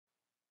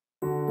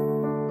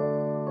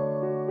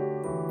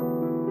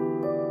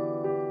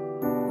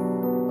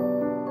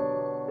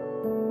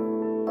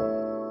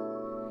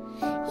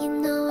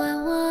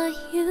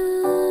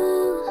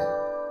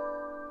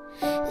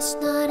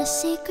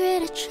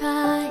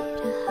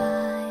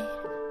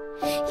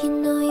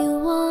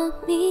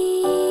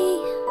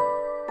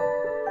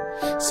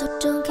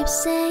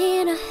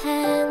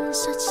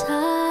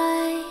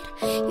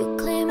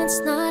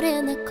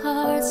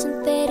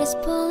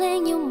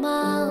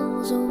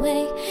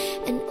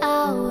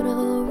out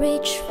of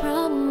reach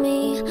from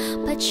me,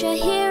 but you're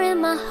here in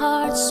my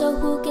heart, so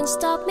who can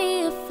stop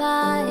me if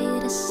I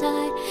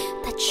decide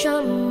that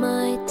you're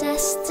my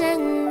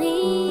destiny?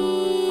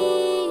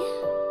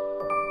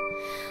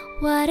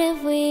 What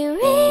if we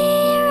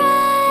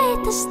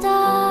rewrite the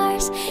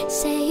stars,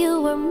 say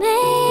you were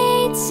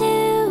made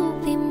to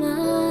be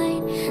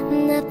mine,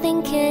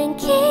 nothing can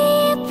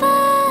keep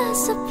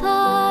us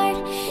apart,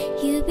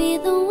 you be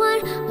the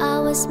one I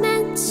was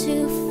meant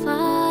to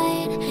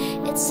find.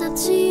 It's up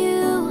to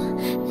you,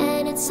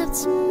 and it's up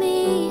to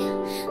me.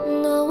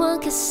 No one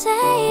can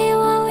say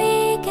what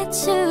we get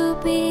to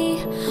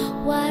be.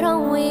 Why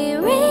don't we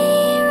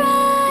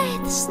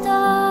rewrite the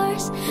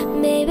stars?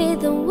 Maybe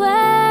the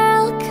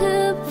world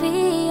could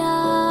be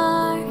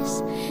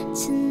ours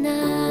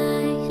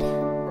tonight.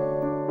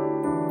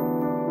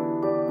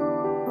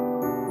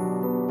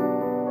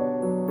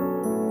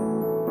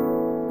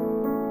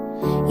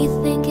 You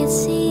think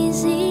it's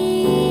easy?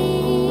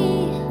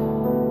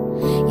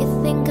 You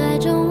think I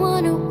don't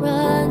wanna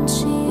run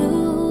to you,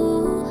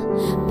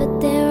 but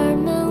there are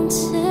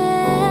mountains,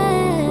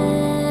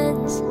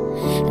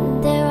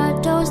 and there are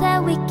doors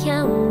that we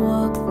can't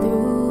walk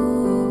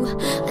through.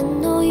 I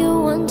know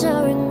you're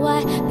wondering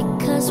why,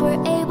 because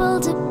we're able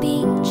to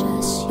be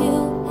just you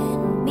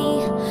and me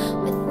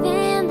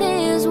within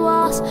these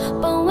walls.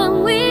 But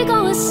when we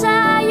go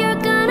inside,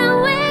 you're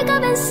gonna wake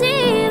up and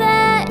see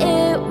that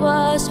it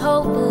was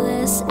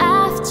hopeless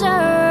after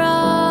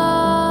all.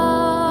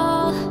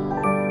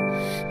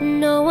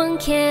 No one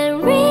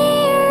can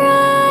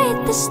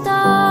rewrite the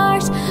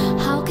stars.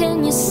 How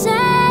can you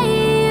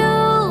say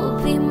you'll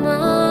be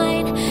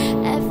mine?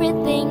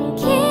 Everything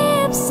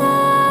keeps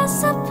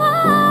us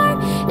apart,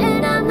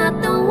 and I'm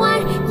not the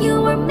one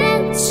you were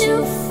meant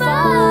to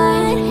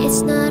find.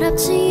 It's not up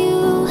to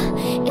you,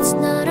 it's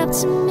not up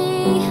to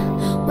me,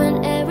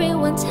 when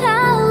everyone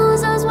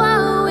tells us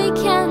what we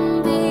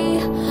can be.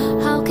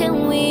 How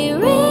can we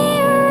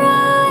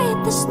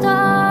rewrite the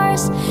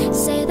stars,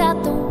 say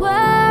that the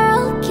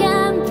world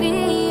can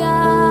be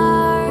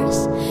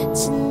ours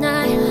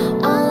tonight?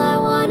 All I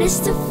want is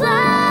to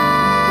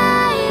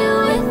fly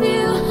with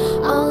you,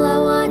 all I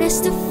want is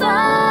to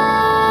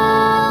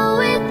fall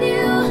with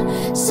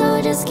you.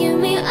 So just give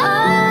me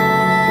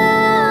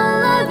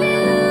all of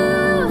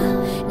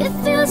you. It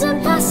feels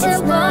impossible.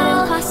 It's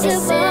not impossible.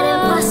 Is it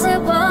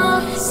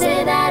impossible?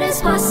 Say that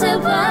it's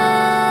possible.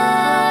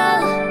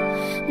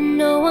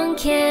 No one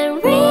can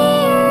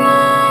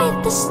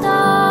rewrite the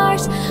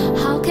stars.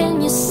 How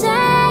can you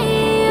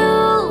say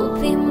you'll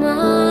be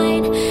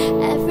mine?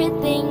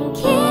 Everything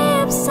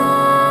keeps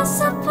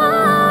us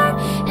apart,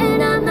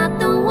 and I'm not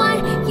the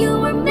one you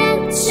were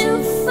meant to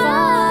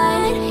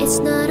find. It's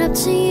not up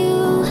to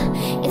you,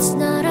 it's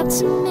not up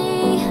to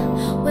me,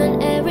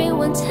 when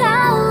everyone tells